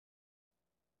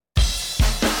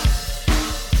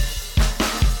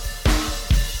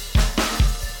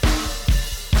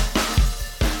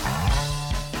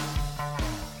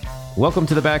Welcome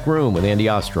to the Back Room with Andy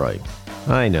Ostroy.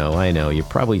 I know. You're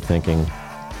probably thinking,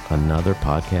 another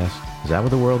podcast? Is that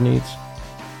what the world needs?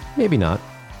 Maybe not.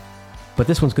 But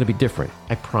this one's going to be different.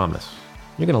 I promise.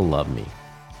 You're going to love me.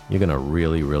 You're going to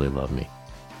really, really love me.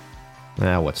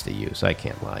 What's the use? I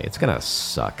can't lie. It's going to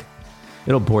suck.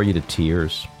 It'll bore you to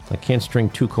tears. I can't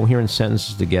string two coherent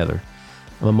sentences together.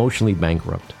 I'm emotionally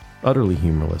bankrupt, utterly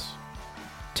humorless,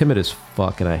 timid as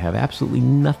fuck, and I have absolutely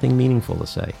nothing meaningful to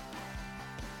say.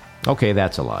 Okay,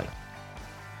 that's a lie.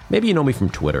 Maybe you know me from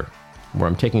Twitter, where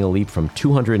I'm taking a leap from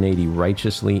 280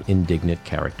 righteously indignant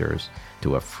characters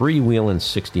to a freewheeling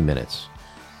 60 minutes.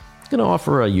 It's going to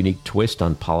offer a unique twist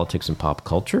on politics and pop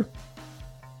culture,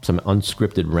 some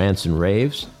unscripted rants and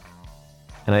raves,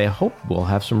 and I hope we'll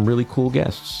have some really cool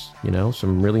guests,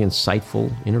 some really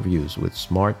insightful interviews with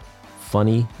smart,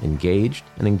 funny, engaged,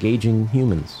 and engaging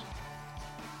humans.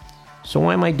 So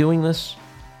why am I doing this?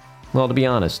 Well, to be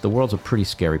honest, the world's a pretty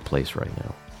scary place right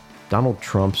now. Donald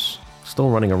Trump's still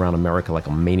running around America like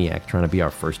a maniac trying to be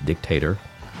our first dictator.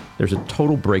 There's a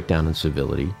total breakdown in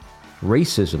civility.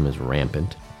 Racism is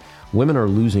rampant. Women are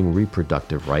losing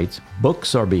reproductive rights.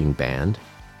 Books are being banned.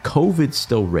 COVID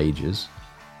still rages.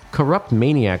 Corrupt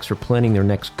maniacs are planning their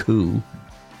next coup.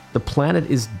 The planet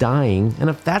is dying, and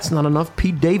if that's not enough,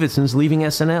 Pete Davidson's leaving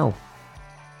SNL.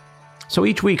 So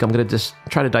each week I'm going to just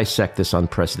try to dissect this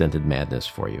unprecedented madness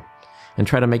for you and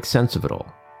try to make sense of it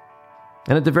all.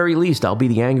 And at the very least, I'll be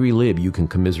the angry lib you can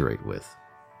commiserate with.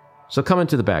 So come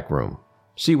into the back room,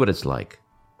 see what it's like.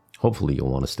 Hopefully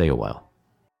you'll want to stay a while.